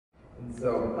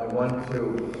So I want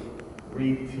to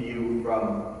read to you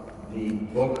from the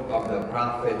book of the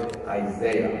prophet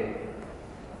Isaiah.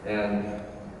 And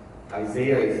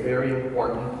Isaiah is very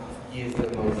important. He is the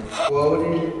most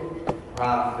quoted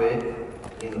prophet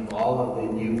in all of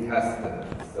the New Testament.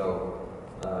 So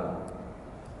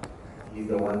he's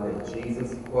the one that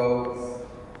Jesus quotes.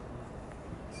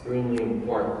 Extremely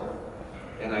important.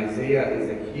 And Isaiah is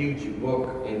a huge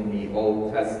book in the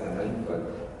Old Testament, but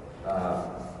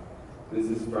this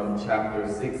is from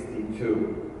chapter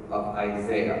 62 of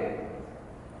Isaiah,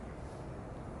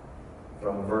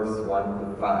 from verse 1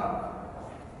 to 5.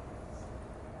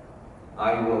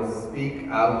 I will speak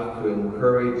out to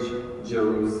encourage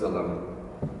Jerusalem.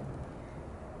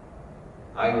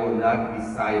 I will not be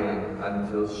silent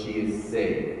until she is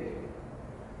saved.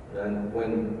 And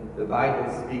when the Bible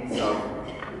speaks of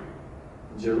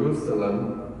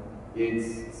Jerusalem,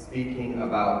 it's speaking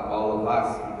about all of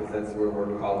us, because that's where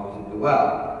we're called to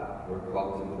dwell. We're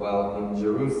called to dwell in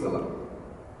Jerusalem.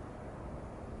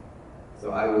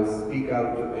 So I will speak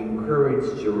out to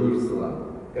encourage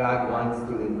Jerusalem. God wants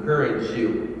to encourage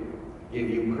you, give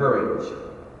you courage.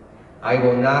 I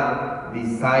will not be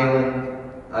silent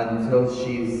until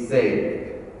she is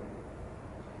saved,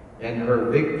 and her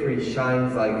victory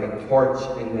shines like a torch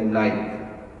in the night.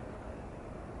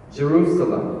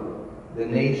 Jerusalem, the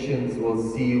nations will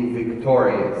see you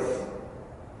victorious.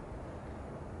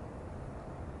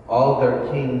 All their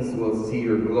kings will see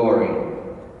your glory.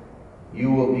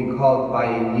 You will be called by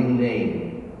a new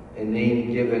name, a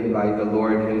name given by the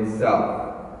Lord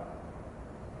himself.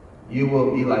 You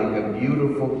will be like a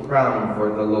beautiful crown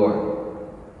for the Lord.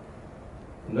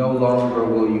 No longer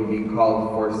will you be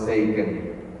called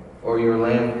forsaken, or your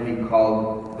land be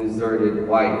called deserted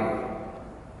wife.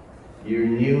 Your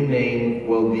new name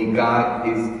will be God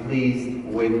is pleased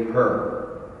with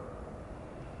her.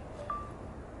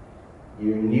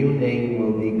 Your new name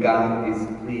will be God is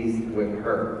pleased with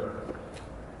her.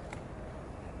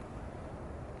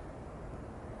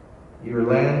 Your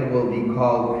land will be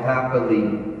called happily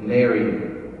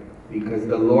married, because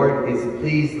the Lord is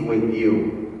pleased with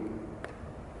you.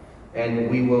 And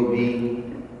we will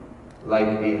be like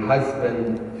a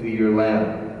husband to your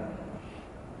land.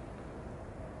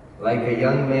 Like a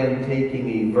young man taking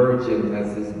a virgin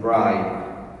as his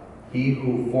bride, he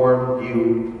who formed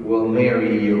you will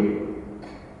marry you.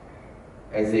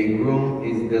 As a groom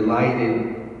is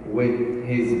delighted with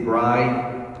his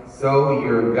bride, so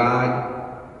your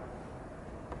God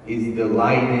is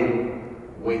delighted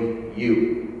with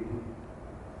you.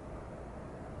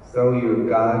 So your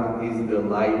God is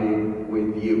delighted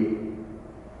with you.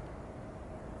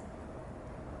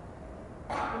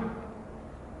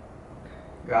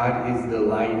 God is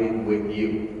delighted with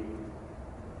you.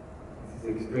 This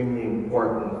is extremely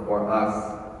important for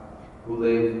us who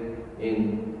live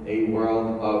in a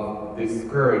world of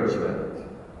discouragement,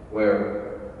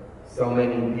 where so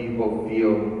many people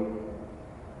feel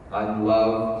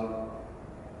unloved,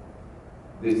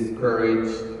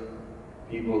 discouraged,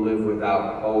 people live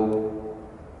without hope.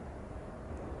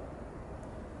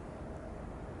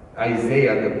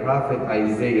 Isaiah, the prophet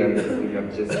Isaiah that we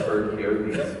have just heard here,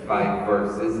 these 5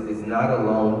 verses, is not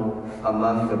alone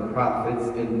among the prophets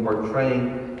in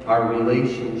portraying our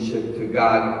relationship to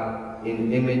God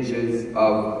in images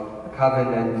of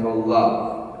covenantal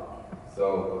love.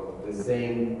 So the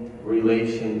same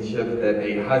relationship that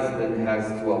a husband has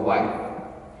to a wife.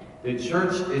 The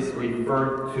church is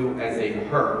referred to as a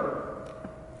her.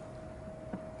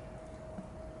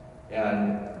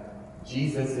 And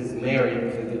Jesus is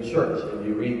married to the church. If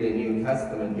you read the New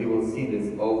Testament, you will see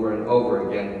this over and over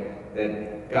again,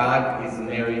 that God is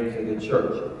married to the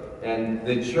church. And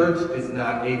the church is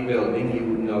not a building. You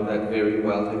know that very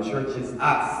well. The church is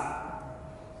us.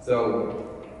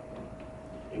 So,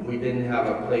 if we didn't have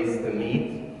a place to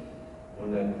meet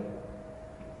in a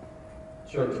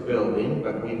church building,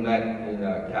 but we met in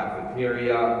a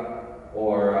cafeteria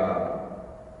or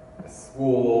a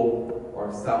school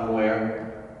or somewhere,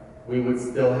 we would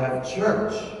still have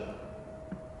church,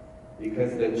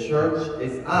 because the church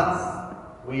is us.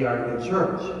 We are the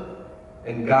church,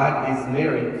 and God is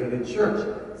married to the church.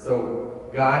 So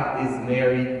God is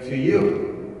married to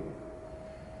you.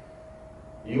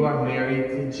 You are married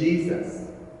to Jesus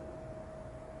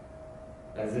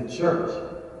as a church.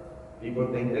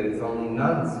 People think that it's only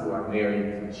nuns who are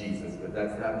married to Jesus, but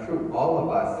that's not true. All of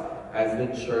us as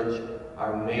the church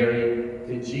are married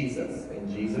to Jesus, and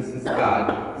Jesus is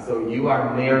God, so you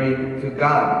are married to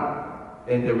God.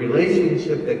 And the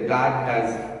relationship that God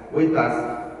has with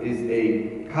us is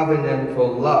a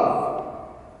covenantal love.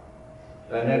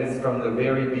 And that is from the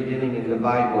very beginning in the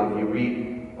Bible. If you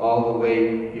read all the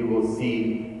way you will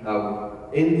see how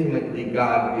intimately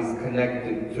God is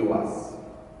connected to us.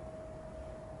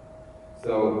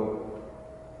 So,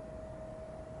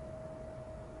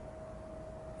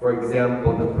 for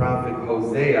example, the prophet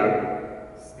Hosea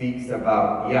speaks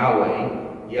about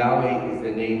Yahweh. Yahweh is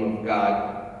the name of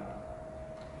God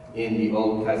in the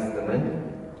Old Testament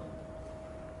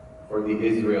for the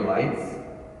Israelites.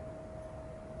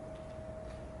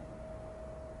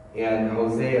 And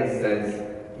Hosea says,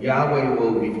 Yahweh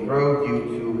will betroth you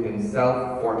to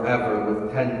himself forever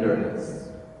with tenderness.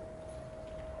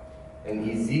 And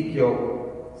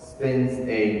Ezekiel spins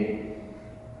a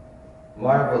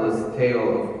marvelous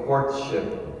tale of courtship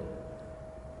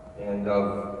and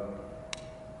of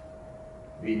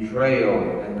betrayal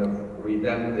and of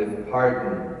redemptive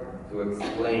pardon to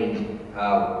explain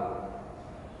how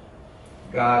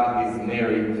God is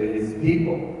married to his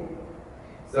people.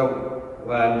 So,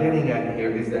 what I'm getting at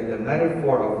here is that the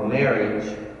metaphor of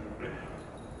marriage,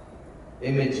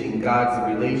 imaging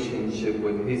God's relationship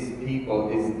with his people,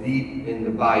 is deep in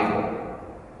the Bible.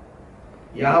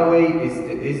 Yahweh is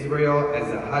to Israel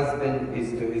as a husband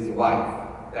is to his wife.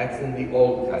 That's in the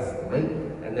Old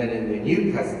Testament. And then in the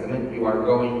New Testament, you are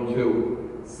going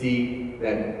to see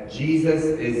that Jesus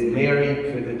is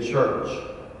married to the church.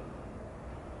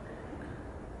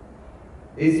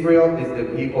 Israel is the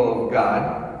people of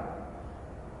God.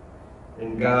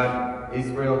 And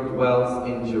Israel dwells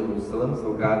in Jerusalem,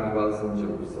 so God dwells in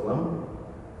Jerusalem.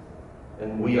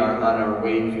 And we are on our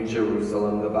way to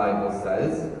Jerusalem, the Bible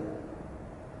says.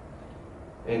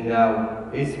 And now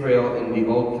Israel in the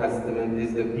Old Testament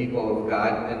is the people of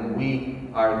God, and we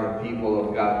are the people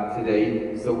of God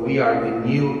today. So we are the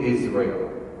new Israel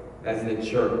as the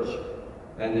church.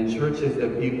 And the church is the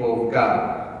people of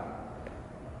God.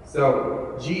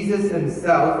 So Jesus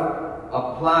himself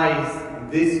applies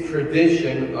this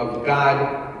tradition of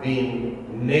God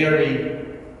being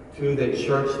married to the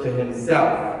church to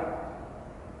himself.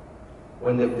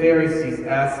 When the Pharisees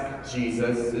asked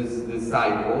Jesus'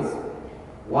 disciples,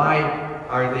 why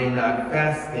are they not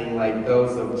fasting like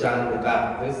those of John the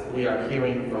Baptist? We are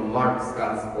hearing from Mark's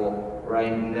Gospel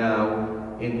right now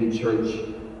in the church,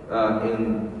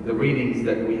 in the readings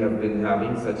that we have been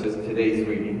having, such as today's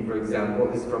reading, for example,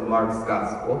 is from Mark's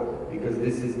Gospel, because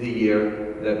this is the year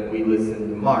that we listen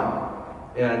to Mark.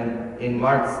 And in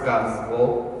Mark's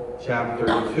Gospel, chapter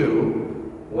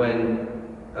 2, when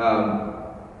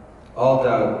all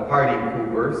the party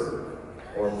poopers,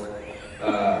 or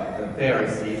the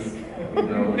Pharisees,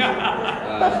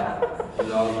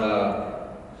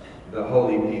 the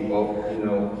holy people,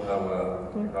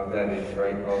 how that is,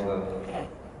 right? All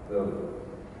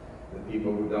the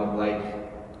people who don't like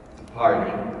to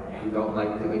party, who don't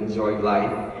like to enjoy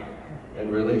life,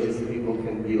 and religious people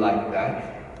can be like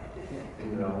that,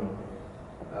 you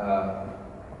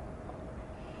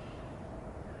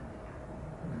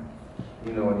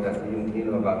know what that you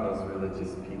know about those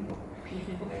religious people.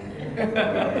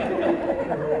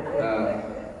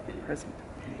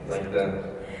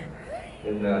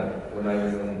 When I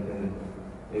was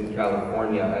in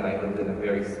California and I lived in a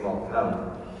very small town,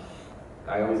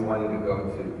 I always wanted to go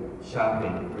to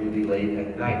shopping really late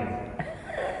at night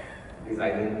because I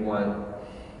didn't want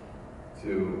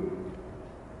to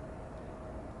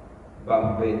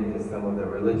bump into some of the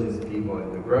religious people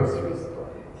in the grocery store.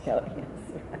 Oh, yes,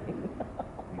 right.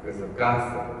 Because of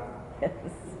gossip. Yes.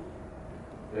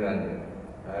 And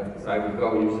so I would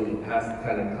go usually past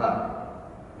 10 o'clock.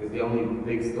 Because the only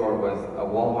big store was a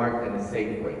Walmart and a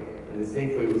Safeway. And the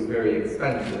Safeway was very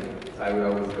expensive, so I would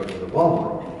always go to the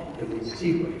Walmart, because it was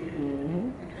cheaper. Mm-hmm.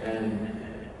 And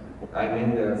I'm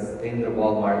in the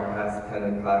Walmart past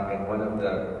 10 o'clock, and one of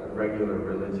the regular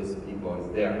religious people is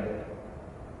there.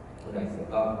 And I said,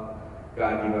 oh,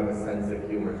 God, you have a sense of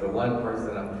humor. The one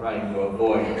person I'm trying to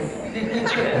avoid.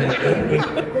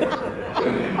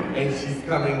 And she's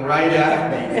coming right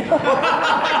at me.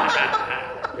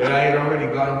 And I had already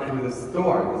gone through the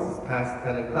store. This is past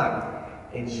 10 o'clock.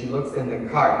 And she looks in the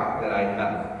cart that I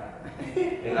have.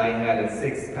 And I had a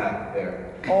 6-pack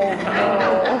there. Oh,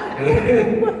 no.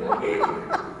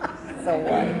 So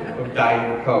what? Of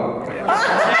Diet Coke.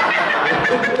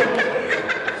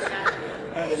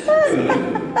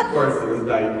 Of course it was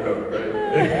Diet Coke, right?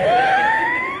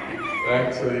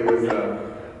 Actually, it was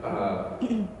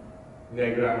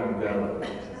Negra Modelo, which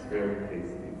is very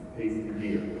tasty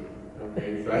beer.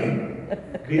 Okay, so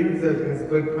beer has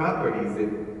good properties.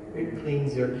 It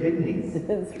cleans your kidneys.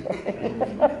 That's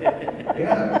right.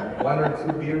 Yeah, 1 or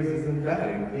 2 beers isn't bad.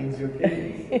 It cleans your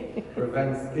kidneys.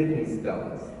 Prevents kidney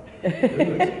stones.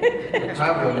 Really. The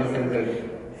problem isn't that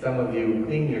some of you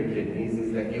clean your kidneys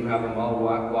is that you have them all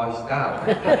washed out.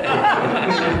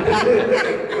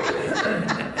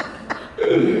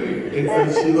 And so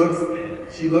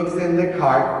she looks in the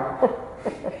cart,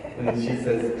 and then she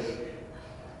says,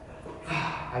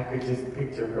 I could just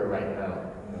picture her right now.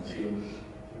 She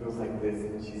goes like this,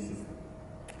 and she says,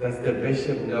 does the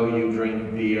bishop know you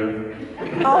drink beer?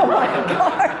 Oh my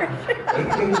gosh.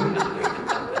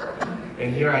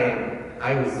 And here I am.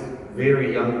 I was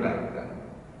very young back then.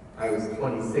 I was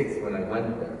 26 when I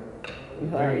went there.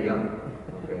 Very young.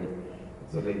 Okay.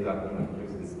 So they thought,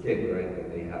 there's this kid, right, that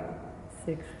they have.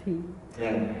 16.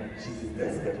 And she says,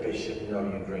 does the bishop know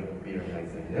you drink beer? And I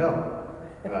said, no.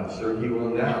 But I'm sure he will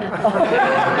now.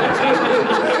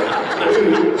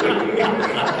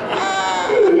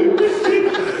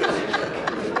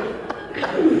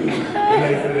 And I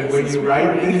said, when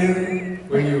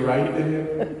you write to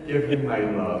him, give him my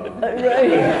love. Right.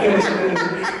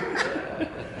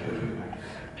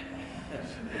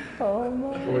 Oh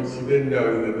my. What she didn't know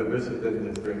is that the bishop doesn't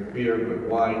just drink beer, but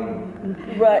wine.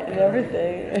 Right, and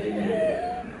everything.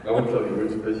 I won't tell you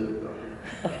which bishop though.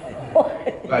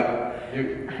 But you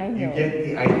get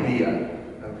the idea,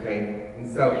 okay? And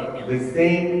so the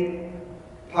same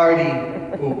party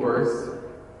poopers,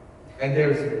 and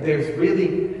there's really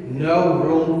no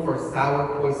room for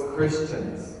sourpuss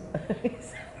Christians.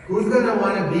 Who's going to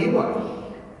want to be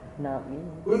one? Not me.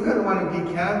 Who's going to want to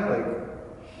be Catholic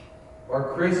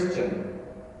or Christian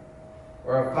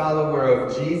or a follower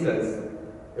of Jesus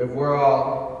if we're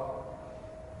all,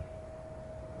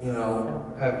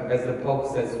 have, as the Pope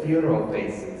says, funeral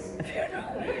faces?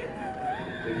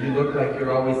 If you look like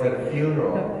you're always at a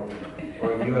funeral,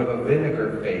 or if you have a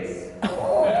vinegar face.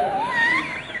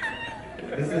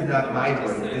 This is not my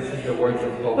words, this is the words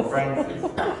of Pope Francis.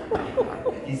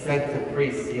 He said to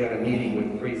priests, he had a meeting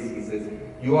with priests, he says,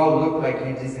 you all look like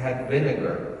you just had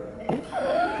vinegar.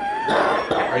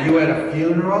 Are you at a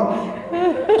funeral?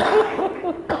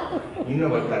 You know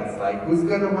what that's like. Who's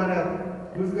gonna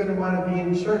wanna be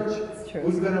in church?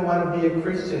 Who's gonna wanna be a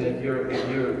Christian if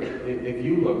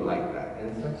you look like that? And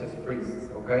it's not just priests,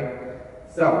 okay?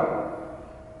 So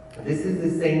this is the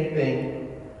same thing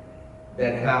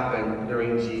that happened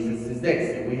during Jesus'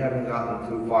 days. See, we haven't gotten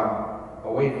too far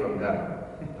away from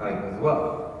that time as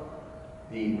well.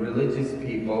 The religious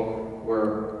people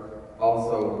were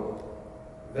also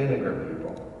vinegar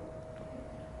people.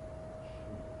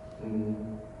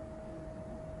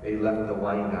 They left the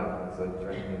wine out, so it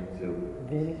turned into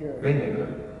vinegar.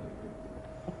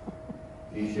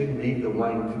 You shouldn't leave the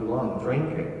wine too long.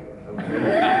 Drink it. Okay?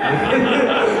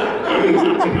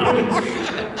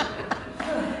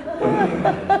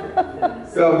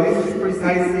 So this is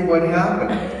precisely what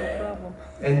happened.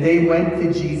 And they went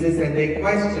to Jesus and they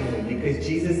questioned him because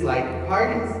Jesus liked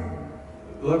parties.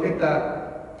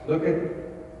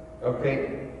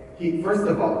 First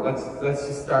of all, let's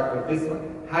just start with this one.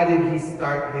 How did he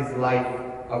start his life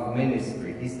of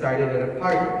ministry? He started at a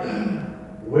party.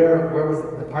 Where was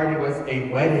it? The party was a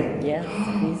wedding. Yes,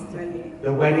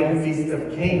 the wedding feast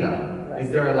of Cana. Is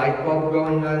there a light bulb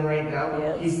going on right now?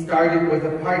 Yes. He started with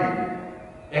a party.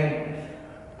 And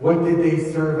what did they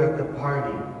serve at the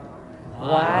party?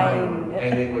 Wine.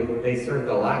 And they served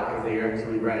a lot because they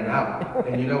actually ran out.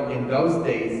 And in those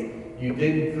days, you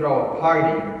didn't throw a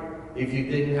party if you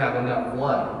didn't have enough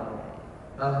wine.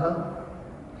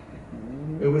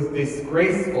 It was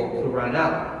disgraceful to run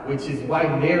out, which is why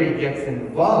Mary gets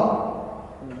involved.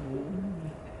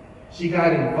 She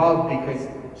got involved because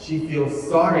she feels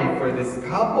sorry for this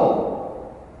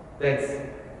couple that's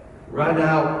run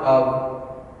out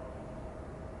of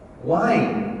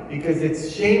wine, because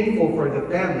it's shameful for the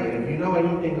family. And if you know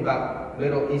anything about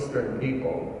Middle Eastern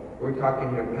people, we're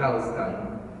talking here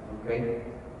Palestine, okay?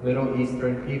 Middle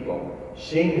Eastern people.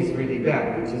 Shame is really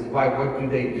bad, which is why what do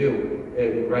they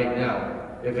do right now?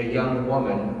 If a young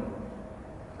woman,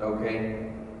 okay,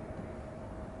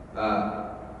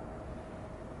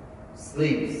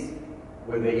 sleeps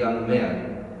with a young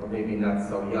man, or maybe not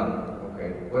so young,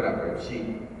 okay, whatever,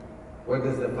 what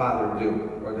does the father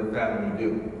do, or the family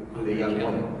do to the young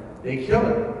woman? They kill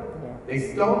her. They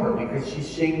stone her because she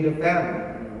shamed the family.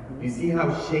 You see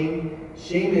how shame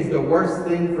is the worst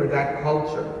thing for that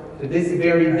culture. To this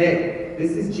very day.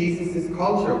 This is Jesus'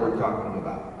 culture we're talking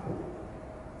about.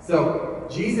 So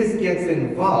Jesus gets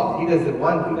involved. He doesn't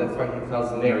want to. That's why he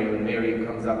tells Mary, when Mary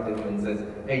comes up to him and says,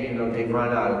 hey, they've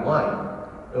run out of wine.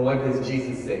 And what does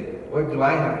Jesus say? What do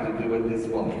I have to do with this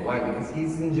woman? Why? Because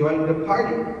he's enjoying the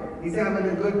party. He's having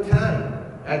a good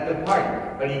time at the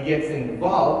party. But he gets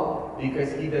involved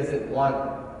because he doesn't want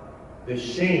the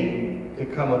shame to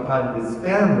come upon his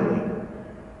family.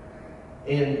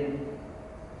 And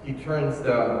he turns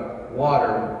the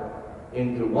water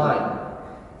into wine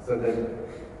so that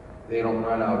they don't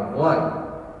run out of wine.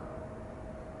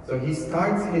 So he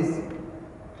starts his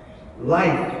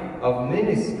life of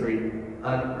ministry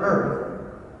on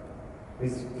earth,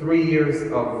 his 3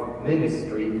 years of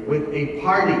ministry, with a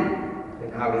party.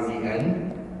 And how does he end?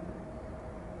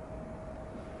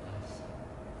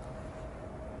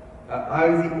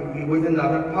 With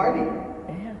another party.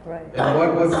 Yeah, right. And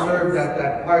what was served at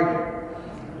that party?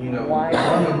 Wine.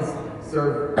 Mormons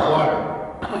serve water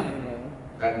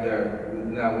at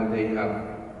now when they have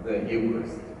the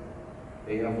Eucharist.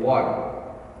 They have water.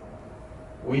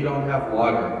 We don't have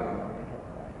water.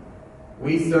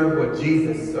 We serve what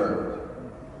Jesus served.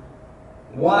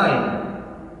 Wine.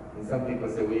 And some people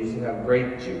say, well, you should have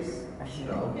grape juice.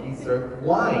 No, he served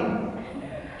wine.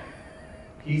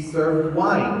 He served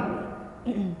wine.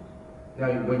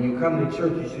 Now, when you come to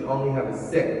church, you should only have a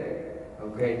sip,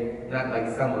 okay? Not like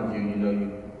some of you,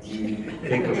 you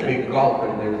take a big gulp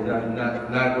and there's none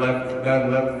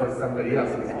left for somebody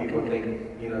else, because people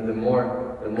think, the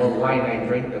more wine I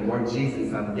drink, the more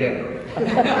Jesus I'm getting.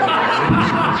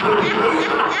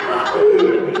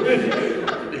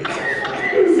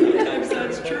 Sometimes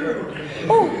that's true.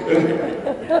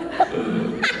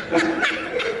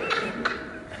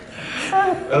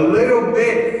 A little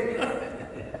bit.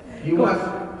 You want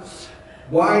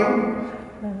wine?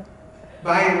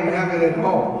 Buy it and have it at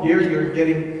home. Here you're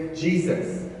getting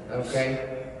Jesus,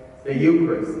 okay? The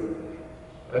Eucharist.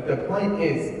 But the point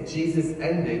is, Jesus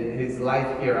ended his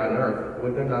life here on earth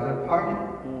with another party.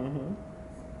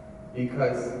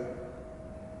 Because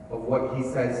of what he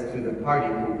says to the party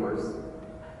poopers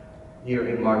here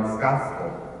in Mark's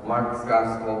Gospel. Mark's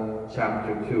Gospel,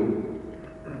 chapter 2,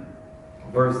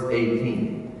 verse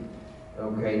 18.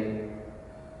 Okay?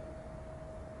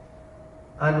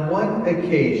 On one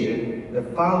occasion, the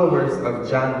followers of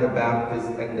John the Baptist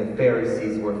and the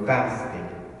Pharisees were fasting.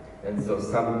 And so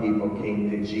some people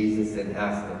came to Jesus and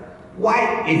asked him,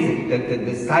 why is it that the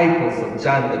disciples of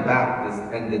John the Baptist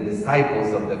and the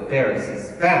disciples of the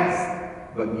Pharisees fast,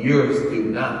 but yours do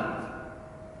not?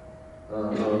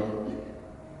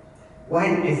 Why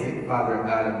is it, Father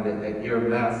Adam, that at your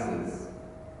masses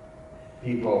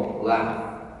people laugh?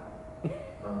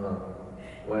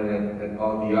 When at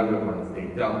all the other ones they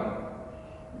don't?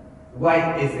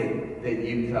 Why is it that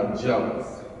you tell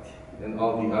jokes and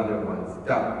all the other ones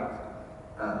don't?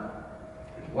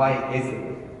 Why is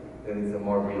it that it's a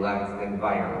more relaxed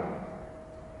environment?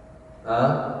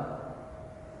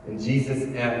 And Jesus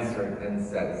answered and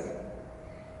says,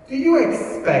 do you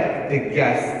expect the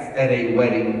guests at a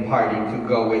wedding party to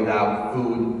go without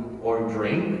food or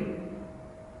drink?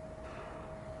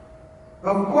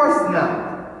 Of course not.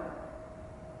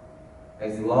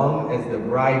 As long as the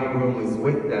bridegroom is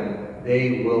with them,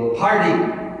 they will party.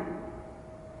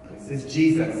 This is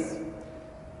Jesus.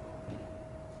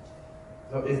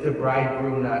 So is the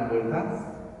bridegroom not with us?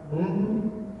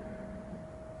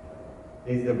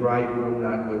 Is the bridegroom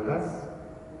not with us?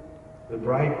 The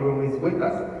bridegroom is with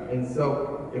us. And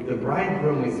so if the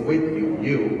bridegroom is with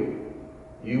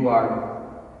you are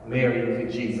married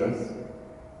to Jesus,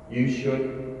 you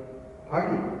should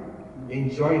party.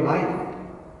 Enjoy life.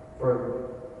 For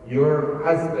your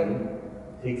husband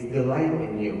takes delight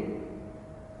in you.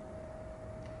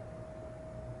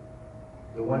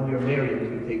 The one you're married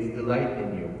to takes delight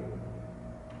in you.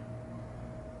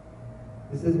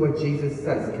 This is what Jesus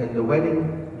says. Can the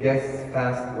wedding guests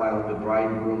fast while the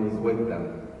bridegroom is with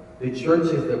them? The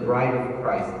church is the bride of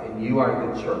Christ, and you are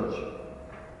the church.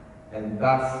 And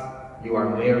thus you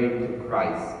are married to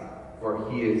Christ, for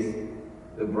he is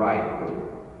the bridegroom.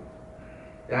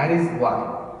 That is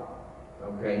why,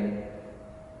 okay,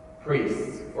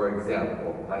 priests, for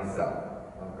example, myself,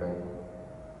 okay,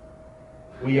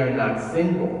 we are not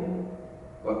single,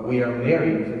 but we are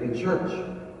married to the church.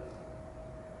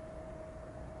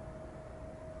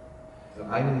 So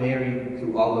I'm married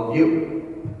to all of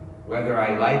you, whether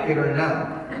I like it or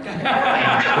not.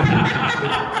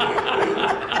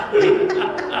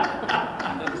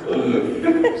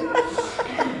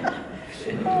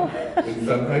 And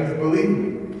sometimes, believe me,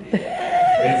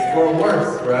 it's for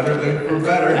worse rather than for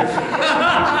better.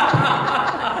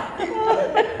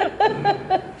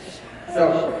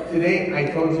 So today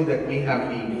I told you that we have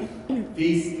the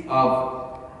Feast of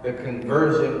the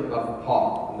Conversion of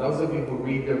Paul. And those of you who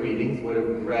read the readings would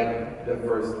have read the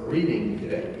first reading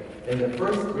today. And the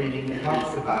first reading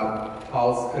talks about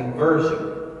Paul's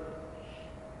conversion.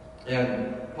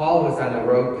 And Paul was on the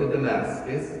road to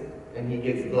Damascus, and he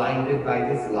gets blinded by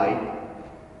this light.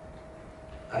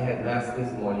 I had Mass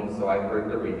this morning, so I heard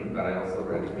the reading, but I also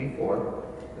read it before.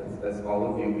 That's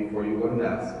all of you. Before you go to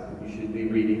Mass, you should be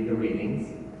reading the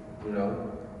readings, you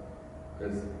know,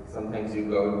 because sometimes you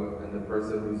go and the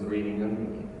person who's reading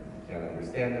them, you can't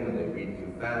understand them and they read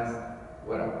too fast,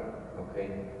 whatever,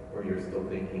 okay? Or you're still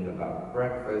thinking about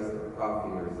breakfast or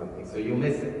coffee or something, so you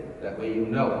miss it. That way you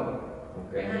know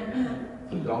it, okay?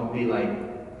 So don't be like,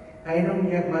 I don't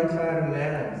get much out of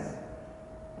Mass.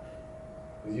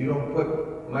 Because you don't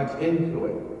put much into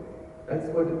it. That's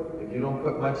what, if you don't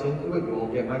put much into it, you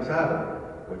won't get much out of it.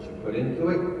 What you put into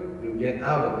it, you get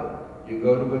out of it. You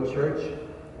go to a church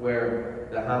where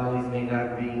the homilies may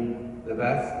not be the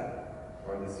best,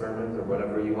 or the sermons, or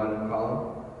whatever you want to call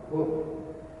them.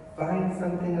 Well, find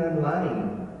something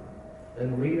online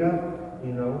and read up,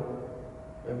 you know.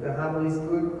 If the homily's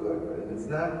good, good. But if it's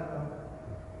not,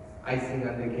 icing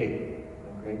on the cake,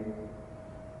 okay?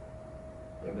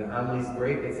 If the homily's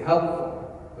great, it's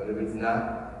helpful. But if it's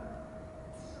not,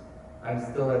 I'm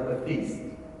still at the feast,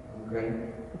 okay?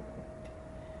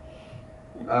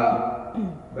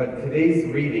 But today's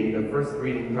reading, the first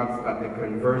reading, talks about the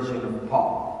conversion of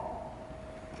Paul.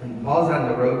 And Paul's on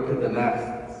the road to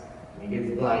Damascus. He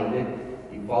gets blinded,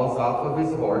 he falls off of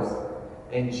his horse,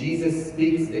 and Jesus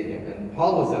speaks to him. And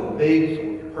Paul was a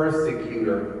big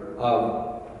persecutor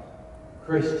of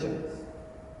Christians.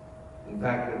 In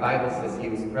fact, the Bible says he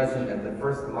was present at the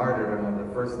first martyrdom of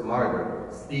the first martyr,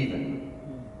 Stephen.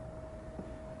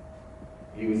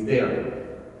 He was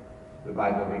there. The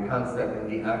Bible recounts that in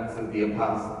the Acts of the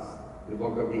Apostles, the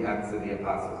book of the Acts of the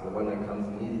Apostles, the one that comes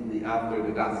immediately after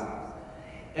the Gospels.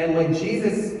 And when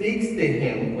Jesus speaks to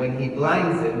him, when he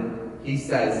blinds him, he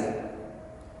says,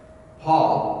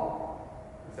 Paul,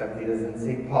 except he doesn't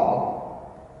say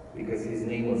Paul, because his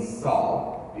name was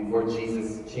Saul, before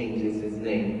Jesus changes his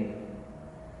name.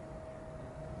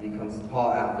 He becomes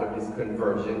Paul after his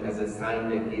conversion, as a sign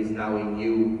that he is now a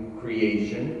new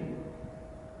creation.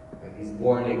 That he's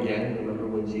born again. Remember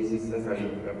when Jesus says how you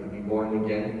have to be born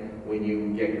again when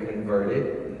you get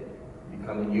converted,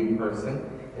 become a new person.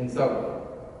 And so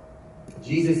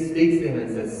Jesus speaks to him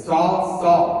and says, Saul,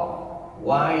 Saul,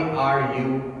 why are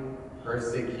you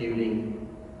persecuting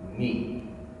me?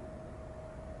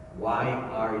 Why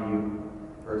are you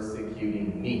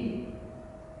persecuting me?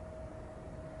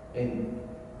 And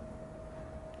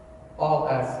Paul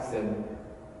asks him,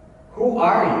 who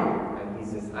are you? And he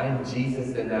says, I'm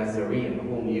Jesus the Nazarene,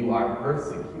 whom you are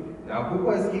persecuting. Now, who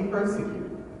was he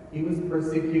persecuting? He was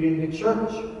persecuting the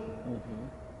church.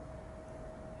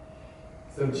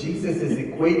 So Jesus is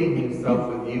equating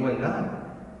himself with you and I,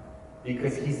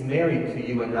 because he's married to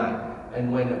you and I.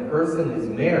 And when a person is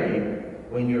married,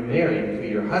 when you're married to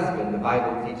your husband, the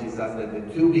Bible teaches us that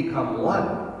the two become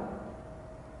one.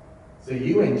 So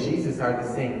you and Jesus are the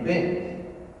same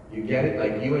thing. You get it?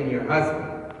 Like you and your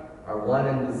husband are one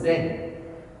and the same.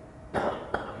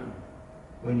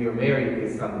 When you're married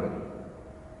to somebody,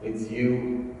 it's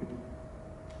you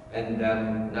and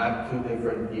them, not two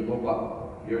different people,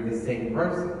 but you're the same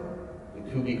person.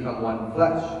 The two become one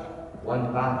flesh,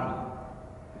 one body,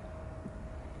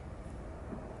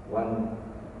 one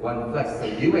flesh. So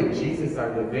you and Jesus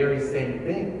are the very same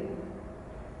thing.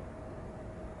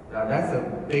 Now that's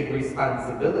a big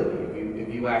responsibility,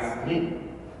 if you ask me.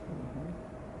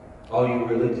 All you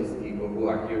religious people who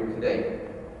are here today.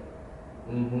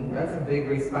 That's a big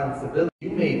responsibility.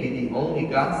 You may be the only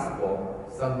gospel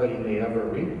somebody may ever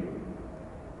read.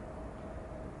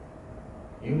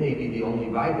 You may be the only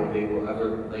Bible they will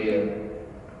ever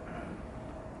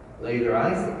lay their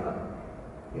eyes upon.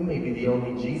 You may be the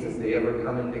only Jesus they ever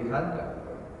come into contact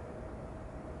with.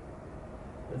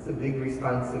 That's a big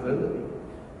responsibility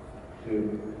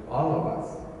to all of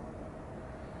us.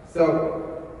 So,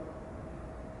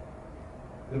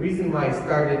 the reason why I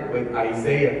started with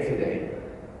Isaiah today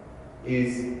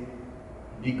is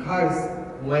because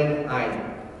when I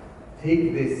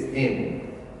take this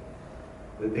in,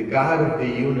 that the God of the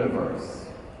universe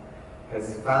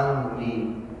has found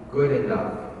me good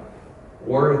enough,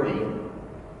 worthy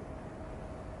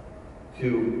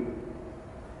to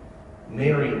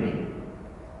marry me,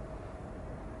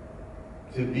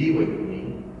 to be with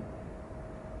me,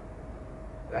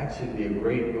 that should be a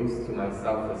great boost to my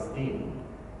self-esteem.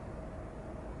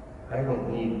 I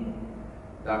don't need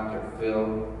Dr.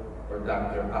 Phil or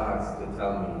Dr. Oz to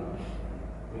tell me,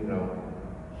 you know,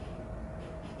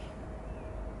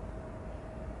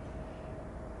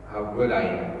 how good I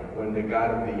am, when the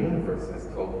God of the universe has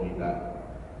told me that.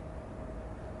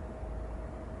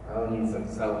 I don't need some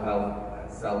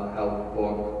self-help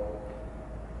book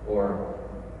or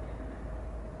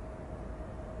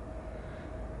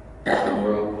some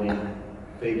worldly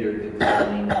figure to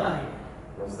tell me,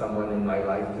 or someone in my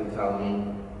life to tell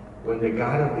me when the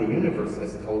God of the universe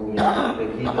has told me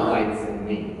that he delights in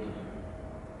me?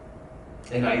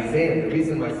 And Isaiah, the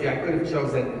reason why, see, I could have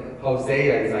chosen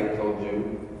Hosea, as I told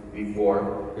you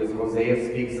before, because Hosea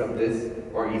speaks of this,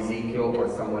 or Ezekiel, or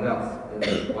someone else,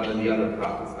 in one of the other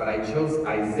prophets. But I chose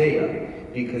Isaiah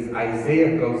because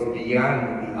Isaiah goes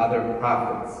beyond the other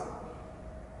prophets.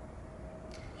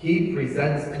 He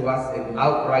presents to us an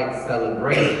outright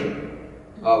celebration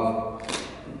of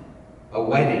a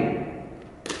wedding.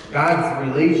 God's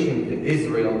relation to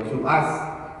Israel, to us,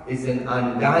 is an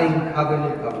undying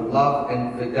covenant of love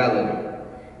and fidelity.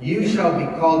 You shall be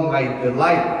called my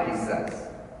delight, he says,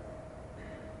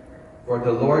 for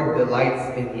the Lord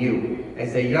delights in you.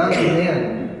 As a young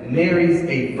man marries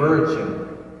a virgin,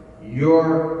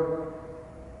 your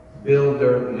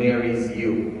builder marries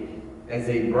you. As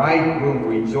a bridegroom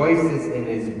rejoices in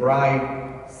his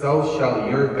bride, so shall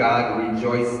your God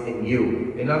rejoice in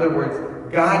you. In other words,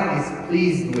 God is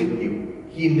pleased with you.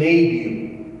 He made you.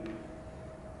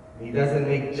 He doesn't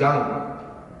make junk.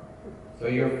 So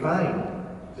you're fine,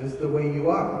 just the way you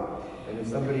are. And if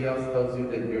somebody else tells you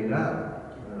that you're not,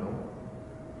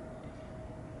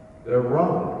 they're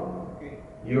wrong.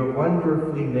 You're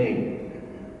wonderfully made.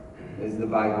 As the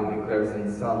Bible declares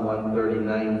in Psalm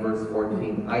 139, verse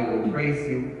 14, I will praise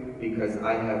you because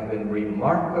I have been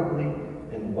remarkably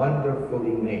and wonderfully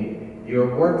made.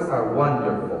 Your works are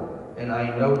wonderful, and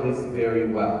I know this very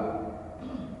well.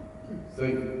 So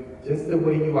just the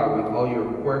way you are with all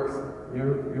your quirks,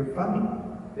 you're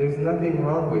fine. There's nothing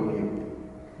wrong with you.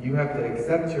 You have to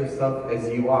accept yourself as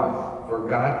you are, for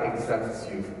God accepts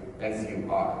you as you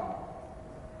are.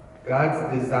 God's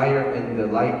desire and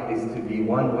delight is to be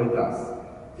one with us,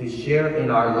 to share in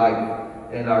our life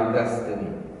and our destiny,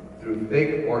 through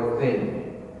thick or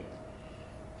thin.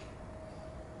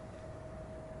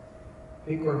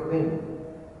 Thick or thin.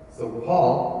 So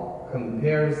Paul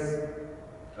compares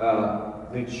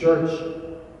the church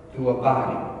to a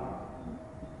body.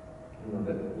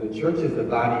 The church is the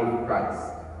body of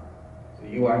Christ. So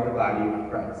you are the body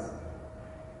of Christ.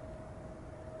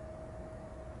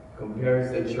 Compares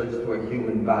the church to a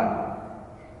human body.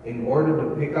 In order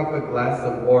to pick up a glass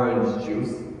of orange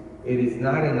juice, it is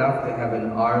not enough to have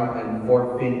an arm and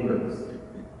 4 fingers.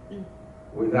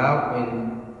 Without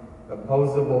an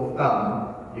opposable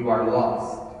thumb, you are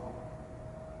lost.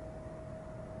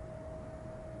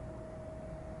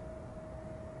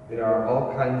 There are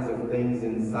all kinds of things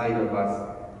inside of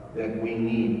us that we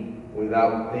need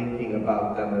without thinking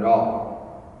about them at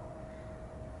all.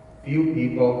 Few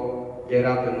people get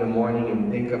up in the morning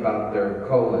and think about their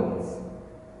colons.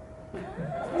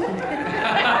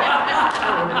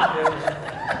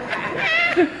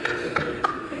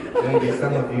 Maybe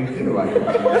some of you do, I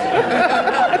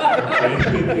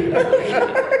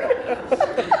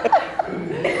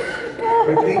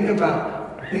But think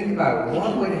about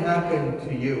what would happen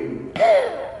to you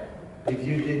if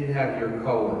you didn't have your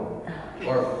colon.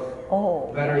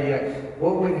 Or better yet,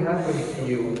 what would happen to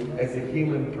you as a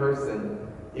human person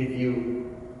if you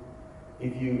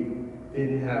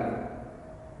didn't have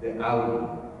the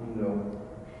outie,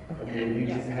 I mean, if you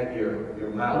just had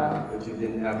your mouth, but you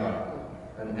didn't have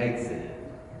an exit.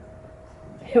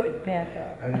 It would back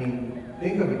up. I mean,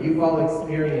 think of it. You've all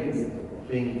experienced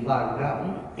being plugged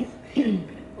up.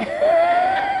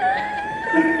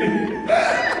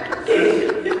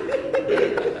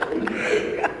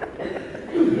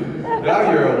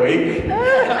 Now you're awake.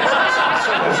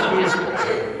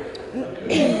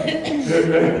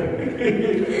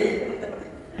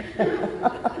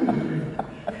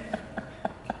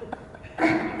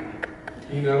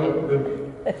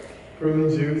 The prune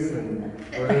juice and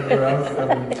whatever else.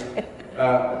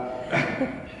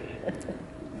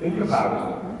 Think about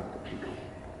it.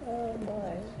 Oh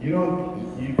my.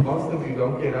 Most of you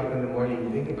don't get up in the morning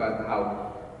and think about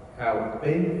how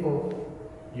thankful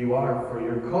you are for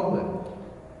your colon.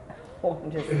 Oh,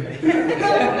 I'm just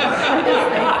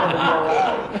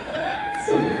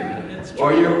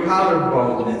or your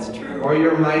collarbone, or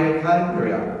your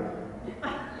mitochondria.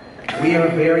 We are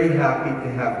very happy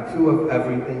to have 2 of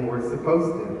everything we're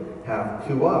supposed to have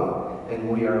 2 of. And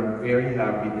we are very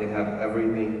happy to have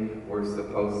everything we're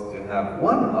supposed to have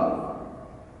 1 of.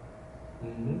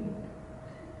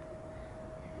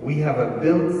 We have a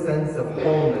built sense of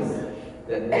wholeness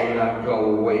that will not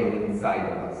go away inside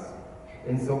of us.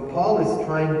 And so Paul is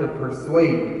trying to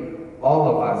persuade all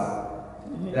of us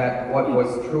that what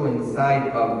was true inside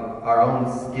of our own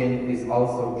skin is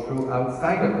also true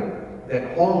outside of it.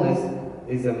 That wholeness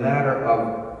is a matter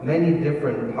of many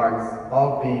different parts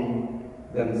all being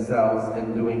themselves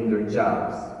and doing their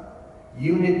jobs.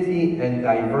 Unity and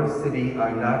diversity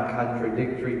are not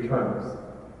contradictory terms.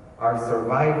 Our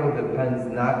survival depends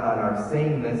not on our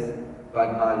sameness, but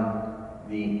on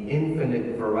the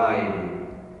infinite variety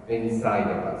inside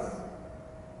of us.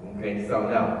 Okay, so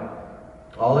now,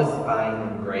 all is fine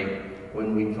and great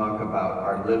when we talk about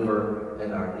our liver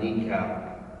and our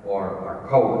kneecap or our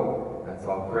colon. That's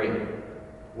all great.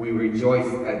 We rejoice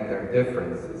at their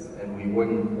differences, and we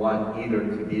wouldn't want either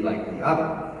to be like the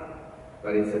other.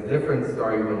 But it's a different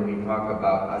story when we talk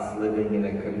about us living in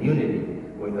a community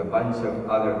with a bunch of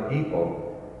other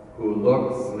people who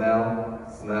look, smell.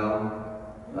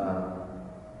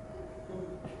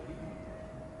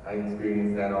 I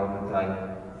experience that all the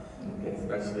time,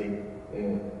 especially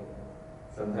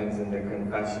sometimes in the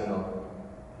confessional.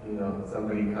 You know,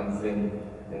 somebody comes in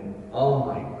and, oh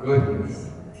my goodness,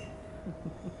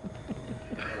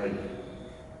 like,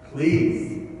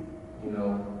 please, you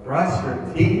know, brush your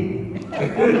teeth.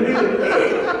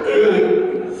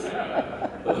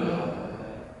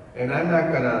 And I'm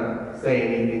not going to say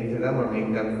anything to them or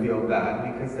make them feel bad,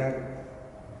 because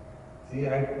you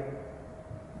have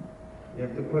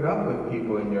to put up with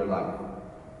people in your life.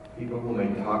 People who may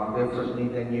talk differently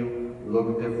than you,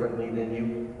 look differently than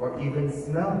you, or even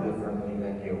smell differently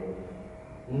than you.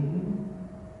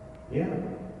 Yeah.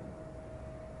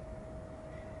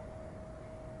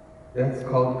 That's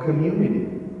called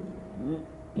community.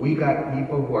 We got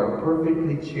people who are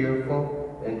perfectly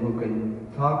cheerful and who can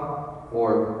talk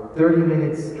for 30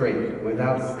 minutes straight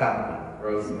without stopping.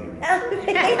 Rosemary.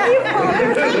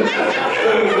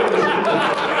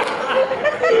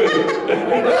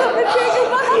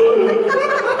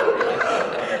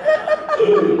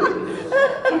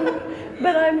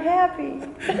 But I'm happy.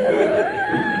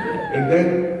 And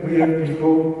then we have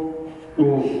people who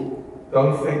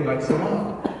don't say much at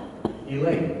all.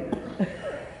 Elaine.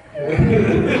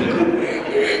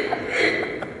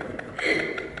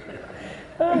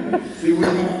 See, we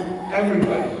have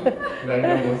everybody. And I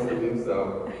know most of you, so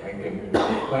I can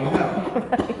point out.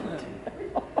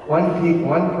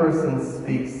 One person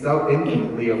speaks so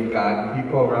intimately of God,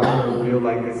 people around him feel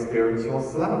like a spiritual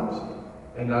slouch.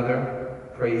 Another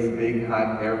prays big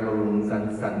hot air balloons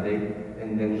on Sunday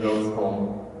and then goes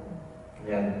home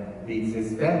and beats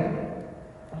his family.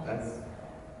 That's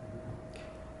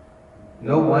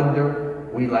no wonder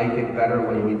we like it better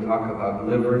when we talk about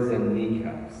livers and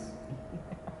kneecaps.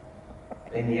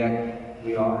 And yet,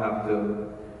 we all have to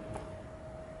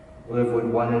live with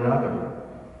one another.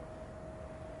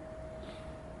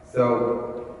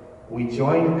 So, we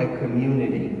join a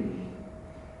community.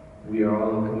 We are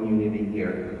all a community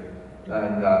here.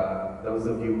 And those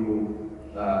of you who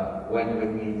went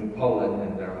with me to Poland,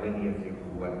 and there are many of you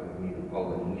who went with me to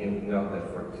Poland, you know that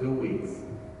for 2 weeks,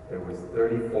 there was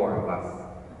 34 of us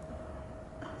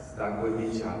stuck with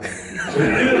each other.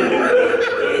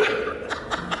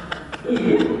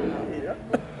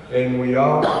 And we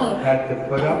all had to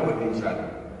put up with each other,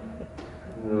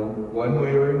 you know, one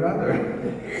way or another.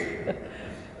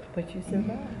 But you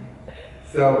survived.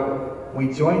 So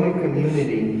we join a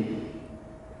community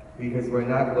because we're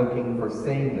not looking for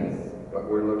sameness, but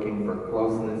we're looking for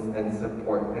closeness and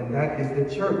support, and that is the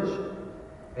church.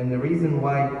 And the reason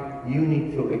why you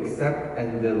need to accept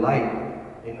and delight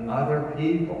in other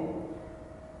people,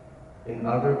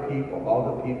 all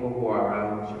the people who are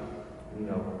around you, you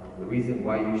know, the reason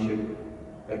why you should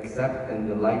accept and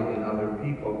delight in other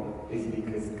people is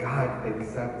because God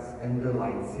accepts and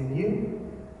delights in you.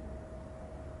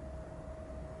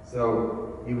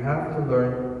 So you have to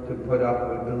learn to put up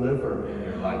with the liver in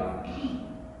your life,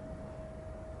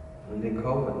 and the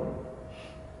colon.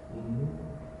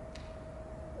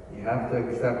 You have to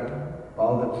accept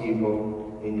all the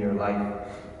people in your life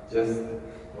just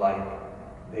like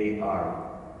they are.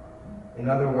 In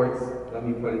other words, let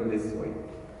me put it this way.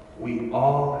 We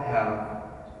all have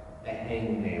a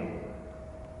hangnail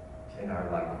in our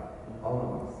life. All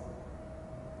of us.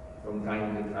 From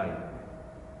time to time.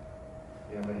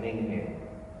 You have a hangnail.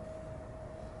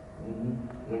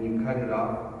 When you cut it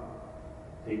off,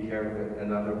 take care of it,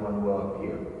 another one will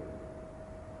appear.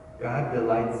 God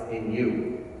delights in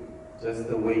you just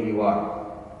the way you are.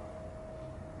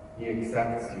 He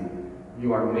accepts you.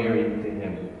 You are married to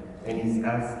Him. And He's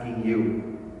asking you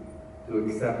to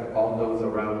accept all those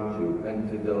around you and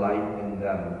to delight in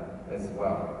them as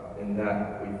well. In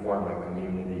that we form a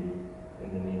community in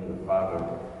the name of the Father,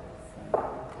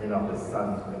 and of the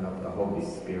Son, and of the Holy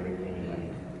Spirit.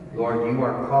 Amen. Lord, you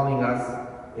are calling us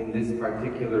in this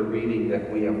particular reading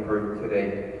that we have heard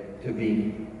today to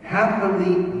be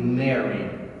happily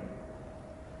married.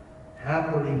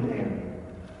 Happily married.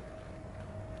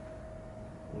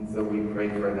 And so we pray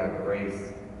for that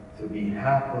grace to be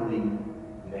happily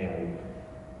married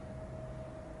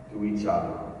to each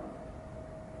other.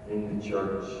 in the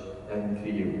church and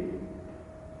to you.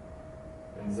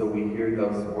 And so we hear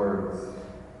those words,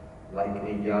 like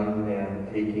a young man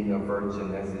taking a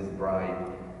virgin as his bride.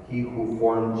 He who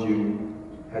formed you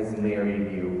has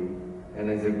married you. And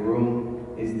as a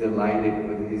groom is delighted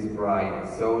with his bride,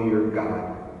 so your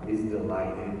God is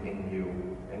delighted in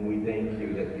you. And we thank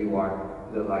you that you are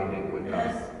delighted with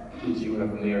us, that you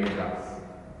have married us.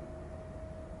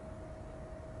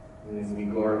 And as we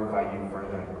glorify you for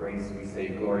that grace, we say,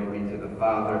 glory be to the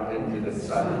Father, and to the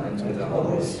Son, and to the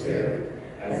Holy Spirit,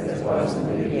 as it was in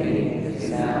the beginning, is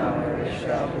now, and ever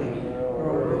shall be,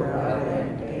 world without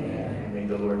end. Amen. And may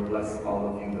the Lord bless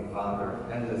all of you, the Father,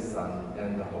 and the Son,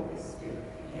 and the Holy Spirit.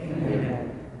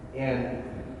 Amen. And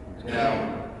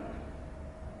now,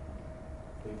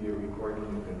 if you're recording,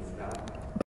 you can stop.